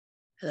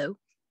Hello?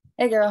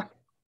 Hey, girl.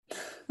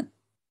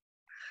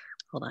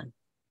 Hold on.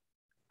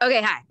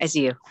 Okay, hi. I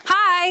see you.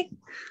 Hi.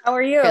 How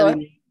are you?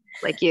 Feeling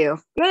like you.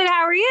 Good.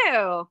 How are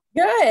you?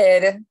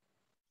 Good.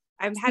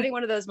 I'm having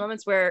one of those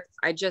moments where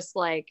I just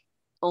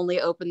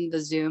only open the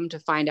Zoom to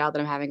find out that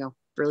I'm having a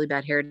really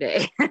bad hair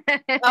day.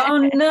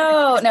 Oh,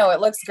 no. No, it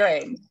looks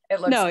great.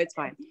 It looks No, it's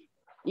fine.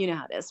 You know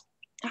how it is.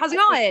 How's it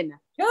going?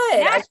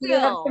 good. I see you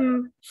have Nashville.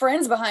 some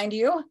friends behind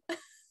you.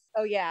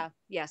 Oh, yeah.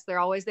 Yes, they're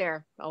always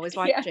there. Always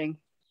Yeah. watching.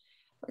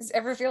 Does it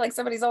ever feel like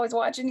somebody's always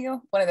watching you?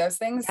 One of those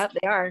things. Yep,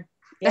 they are.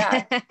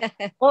 Yeah.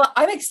 Well,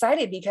 I'm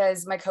excited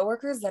because my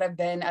coworkers that have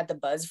been at the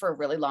Buzz for a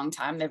really long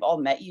time, they've all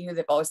met you.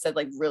 They've always said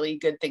like really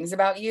good things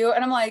about you.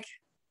 And I'm like,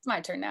 it's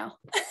my turn now.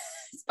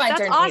 It's my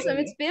That's turn. awesome.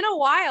 It's been a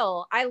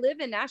while. I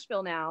live in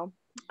Nashville now.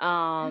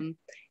 And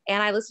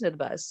I listen to the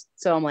Buzz.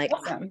 So I'm like,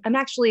 Awesome. I'm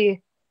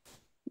actually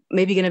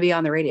maybe going to be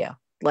on the radio.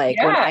 When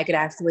Yeah. I could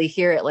actually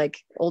hear it like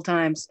old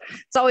times.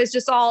 It's always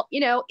just all,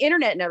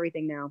 internet and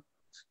everything now.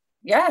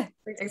 Yeah,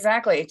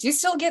 exactly. Do you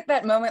still get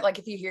that moment? Like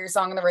if you hear a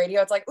song on the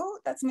radio, it's like, oh,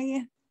 that's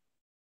me.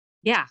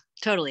 Yeah,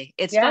 totally.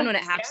 It's fun when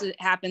it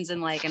happens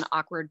in like an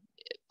awkward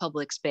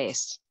public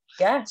space.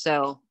 Yeah.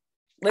 So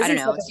Lizzie I don't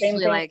know. said the same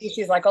thing.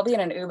 She's like, I'll be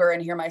in an Uber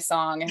and hear my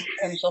song,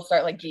 and she'll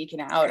start like geeking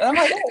out. And I'm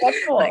like, oh,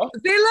 that's cool. Like,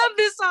 they love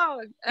this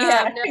song.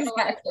 Yeah,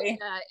 exactly.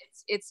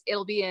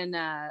 It'll be in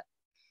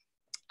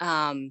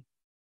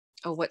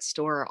what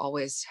store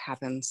always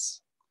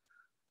happens?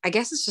 I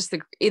guess it's just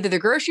either the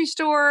grocery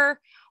store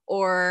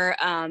or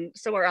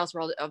somewhere else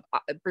where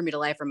Bring Me to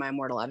Life or My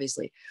Immortal,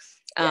 obviously.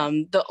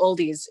 The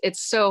oldies.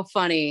 It's so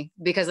funny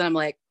because I'm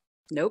like,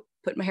 nope,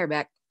 putting my hair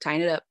back,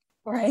 tying it up.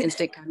 Right.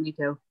 Instant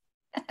cognito.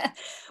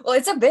 Well,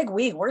 it's a big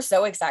week. We're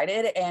so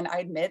excited. And I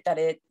admit that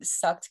it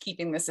sucked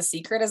keeping this a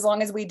secret as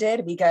long as we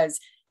did, because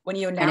when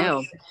you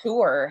announce the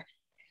tour,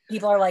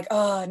 people are like,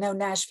 oh, no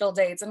Nashville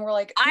dates. And we're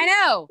like, I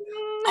know.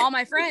 All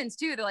my friends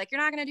too. They're like, you're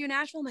not going to do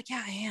Nashville? I'm like,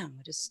 yeah, I am.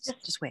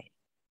 Just wait.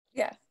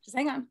 Yeah, just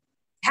hang on.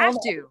 Have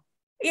to.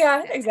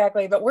 Yeah,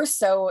 exactly. But we're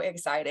so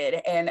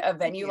excited. And a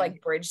venue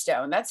like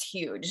Bridgestone, that's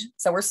huge.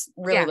 So we're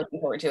really looking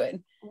forward to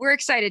it. We're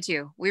excited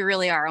too. We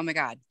really are. Oh my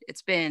God.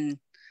 It's been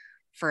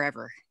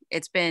forever.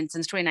 It's been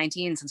since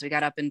 2019 since we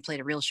got up and played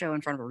a real show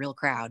in front of a real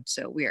crowd.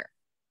 So we're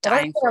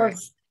dying for it.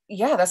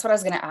 Yeah, that's what I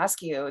was going to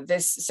ask you.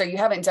 So you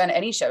haven't done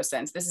any show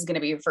since. This is going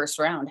to be your first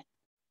round.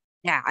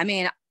 Yeah. I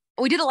mean,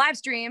 we did a live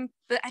stream,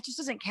 but it just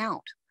doesn't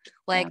count.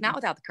 Not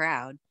without the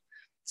crowd.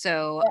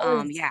 So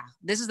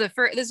this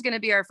is going to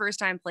be our first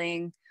time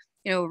playing,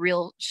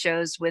 real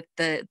shows with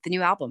the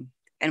new album.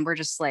 And we're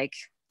just like,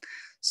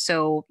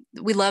 so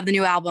we love the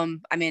new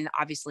album. I mean,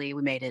 obviously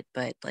we made it,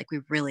 but we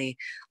really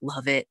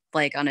love it,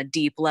 on a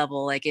deep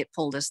level. It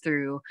pulled us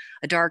through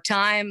a dark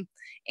time.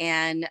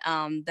 And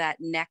that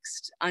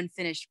next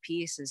unfinished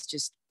piece is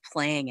just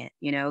playing it,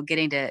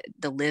 getting to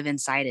live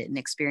inside it and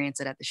experience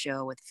it at the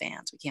show with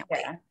fans. We can't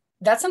wait.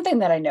 That's something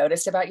that I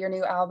noticed about your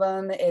new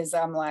album is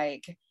I'm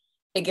like,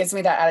 it gives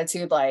me that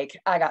attitude, like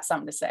I got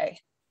something to say.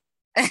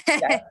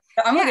 Yeah.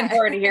 So I'm looking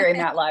forward to hearing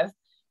that live.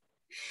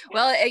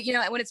 Well,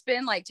 when it's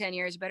been 10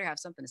 years, you better have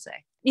something to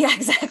say. Yeah,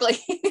 exactly.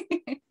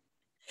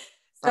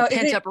 So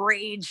pent up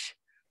rage.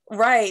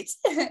 Right.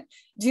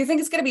 Do you think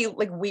it's going to be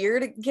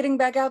weird getting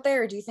back out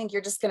there, or do you think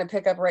you're just going to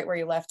pick up right where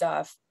you left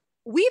off?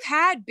 We've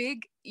had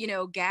big,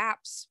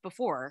 gaps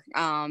before,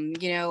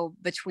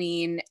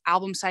 between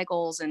album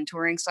cycles and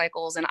touring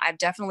cycles. And I've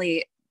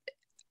definitely,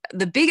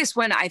 the biggest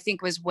one I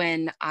think was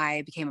when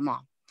I became a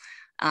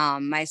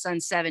mom. My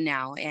son's 7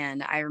 now.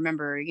 And I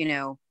remember,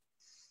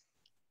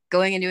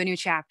 going into a new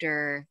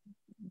chapter,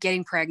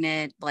 getting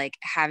pregnant,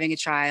 having a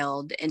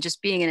child, and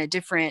just being in a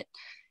different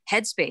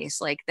headspace,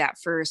 that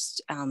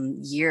first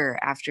year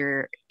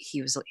after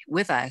he was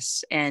with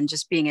us, and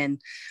just being in,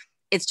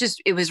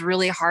 it was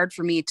really hard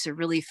for me to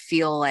really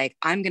feel like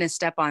I'm going to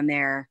step on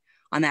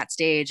that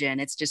stage and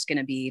it's just going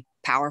to be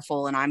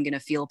powerful, and I'm going to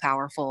feel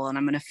powerful, and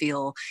I'm going to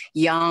feel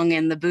young,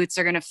 and the boots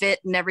are going to fit,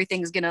 and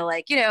everything's going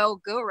to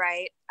go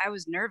right. I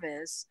was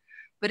nervous,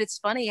 but it's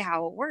funny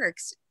how it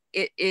works.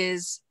 It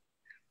is,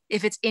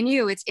 if it's in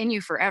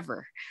you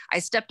forever. I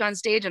stepped on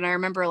stage and I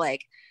remember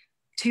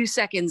 2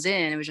 seconds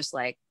in, it was just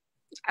I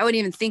wasn't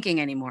even thinking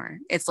anymore.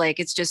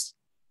 It's just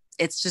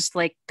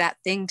that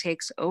thing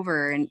takes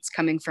over and it's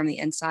coming from the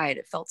inside.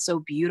 It felt so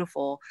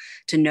beautiful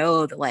to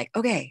know that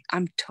okay,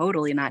 I'm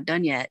totally not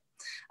done yet.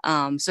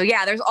 So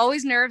yeah, there's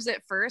always nerves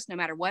at first, no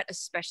matter what,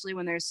 especially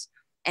when there's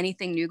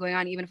anything new going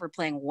on. Even if we're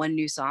playing one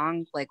new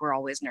song, we're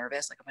always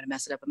nervous, I'm gonna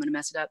mess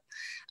it up.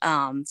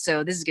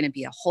 So this is gonna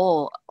be a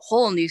whole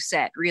new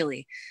set,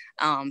 really.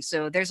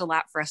 So there's a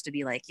lot for us to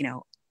be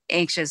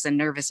anxious and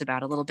nervous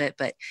about a little bit,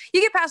 but you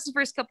get past the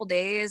first couple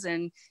days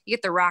and you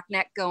get the rock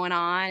neck going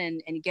on,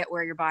 and you get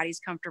where your body's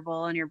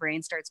comfortable and your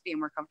brain starts being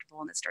more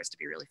comfortable, and it starts to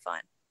be really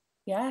fun.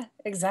 Yeah,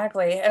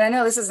 exactly. And I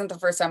know this isn't the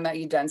first time that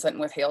you've done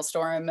something with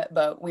Hailstorm,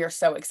 but we are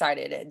so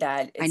excited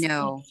that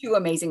it's 2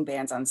 amazing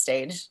bands on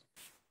stage.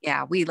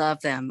 Yeah, we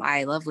love them.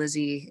 I love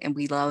Lizzie, and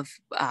we love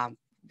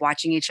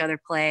watching each other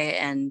play,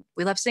 and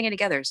we love singing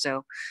together.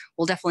 So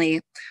we'll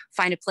definitely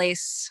find a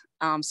place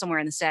somewhere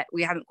in the set.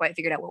 We haven't quite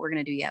figured out what we're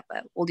going to do yet,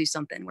 but we'll do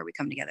something where we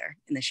come together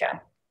in the show. Yeah.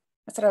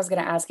 That's what I was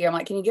going to ask you. I'm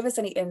like, can you give us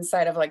any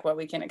insight of like what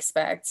we can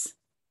expect?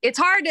 It's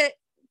hard to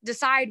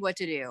decide what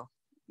to do,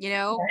 you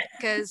know,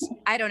 because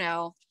I don't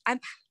know.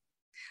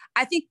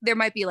 I think there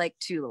might be like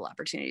 2 little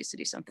opportunities to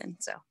do something.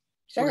 So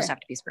we'll just have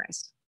to be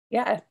surprised.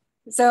 Yeah.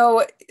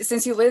 So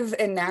since you live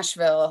in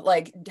Nashville,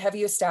 like, have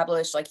you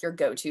established like your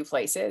go-to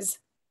places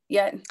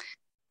yet?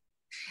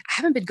 I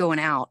haven't been going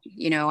out,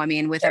 you know, I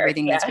mean, with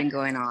everything that's been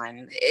going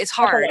on, it's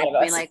hard.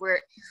 I mean, like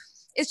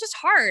it's just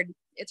hard.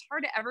 It's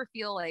hard to ever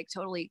feel like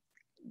totally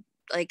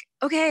like,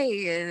 okay,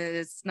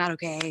 it's not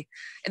okay.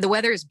 The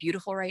weather is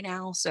beautiful right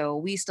now. So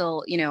we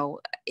still, you know,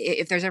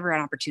 if there's ever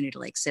an opportunity to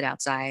like sit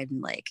outside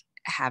and like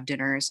have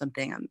dinner or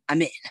something,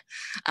 I'm in.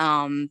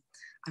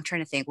 I'm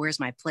trying to think, where's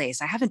my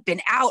place? I haven't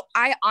been out.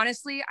 I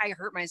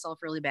hurt myself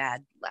really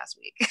bad last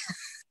week.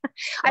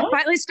 I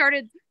finally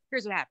started,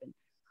 here's what happened.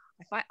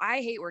 I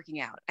hate working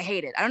out. I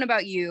hate it. I don't know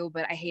about you,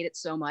 but I hate it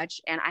so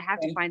much. And I have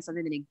to find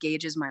something that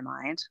engages my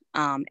mind.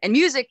 And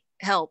music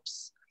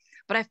helps,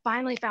 but I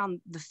finally found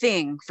the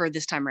thing for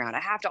this time around. I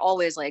have to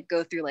always like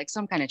go through like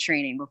some kind of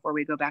training before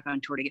we go back on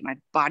tour to get my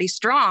body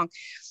strong.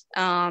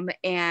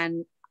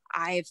 And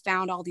I've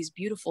found all these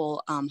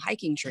beautiful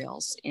hiking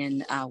trails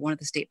in one of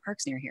the state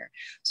parks near here.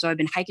 So I've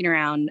been hiking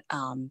around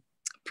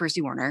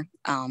Percy Warner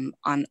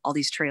on all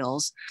these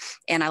trails,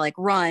 and I like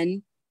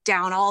run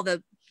down all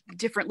the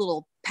different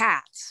little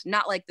paths,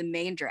 not like the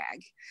main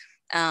drag.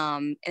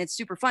 And it's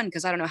super fun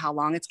because I don't know how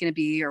long it's going to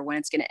be or when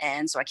it's going to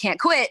end. So I can't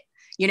quit,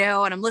 you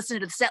know, and I'm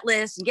listening to the set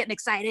list and getting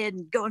excited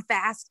and going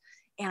fast.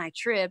 And I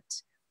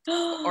tripped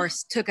or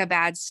took a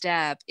bad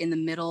step in the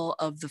middle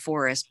of the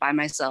forest by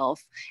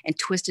myself and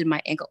twisted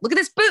my ankle. Look at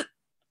this boot.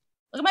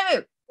 Look at my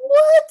boot.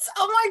 What?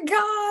 Oh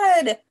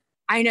my God.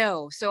 I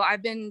know. So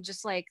I've been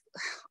just like,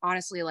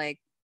 honestly, like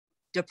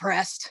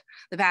depressed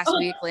the past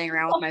week, laying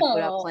around with my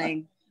foot up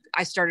playing.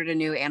 I started a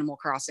new Animal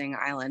Crossing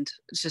island.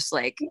 It's just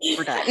like,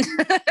 we're done.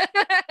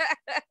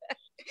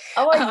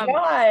 Oh my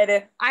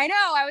God. I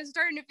know. I was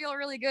starting to feel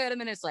really good. And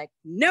then it's like,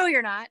 no,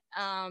 you're not.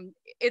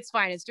 It's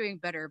fine. It's doing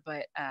better.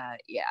 But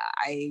yeah,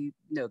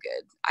 no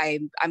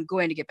good. I'm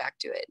going to get back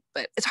to it.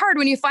 But it's hard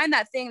when you find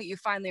that thing that you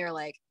finally are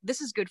like, this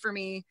is good for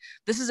me.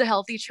 This is a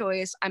healthy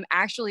choice. I'm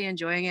actually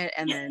enjoying it.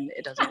 And then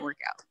it doesn't work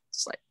out.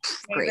 It's like,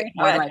 great.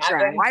 Why do I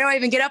try? Why do I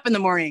even get up in the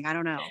morning? I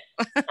don't know.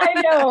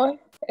 I know.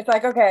 It's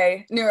like,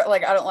 okay,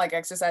 like I don't like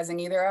exercising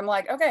either. I'm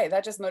like, okay,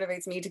 that just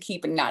motivates me to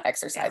keep not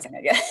exercising,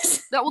 I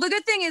guess. Well, the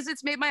good thing is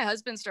it's made my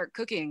husband start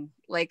cooking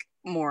like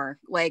more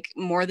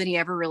than he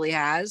ever really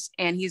has.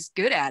 And he's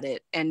good at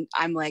it. And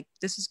I'm like,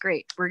 this is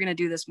great. We're going to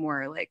do this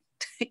more. Like,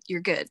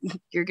 you're good.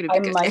 You're going to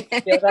be good. I might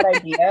steal that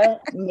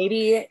idea.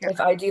 Maybe if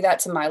I do that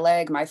to my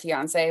leg, my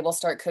fiance will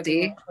start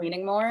cooking and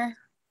cleaning more.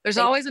 There's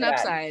always an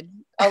upside.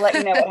 I'll let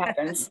you know what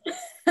happens.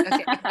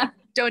 Okay.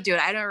 Don't do it.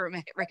 I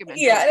don't recommend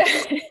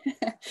it.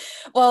 Yeah.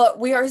 Well,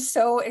 we are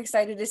so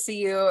excited to see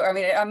you. I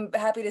mean, I'm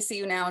happy to see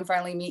you now and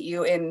finally meet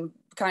you in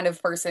kind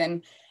of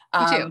person.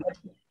 Me too.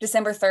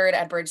 December 3rd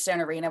at Bridgestone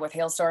Arena with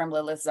Hailstorm,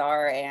 Lilith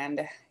Czar,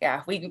 and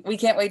yeah, we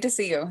can't wait to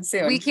see you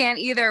soon. We can't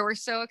either. We're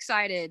so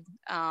excited.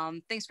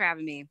 Thanks for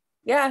having me.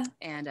 Yeah.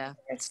 And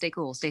stay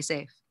cool. Stay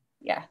safe.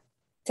 Yeah.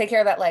 Take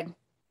care of that leg.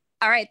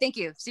 All right. Thank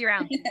you. See you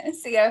around.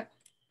 See ya.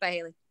 Bye,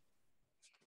 Haley.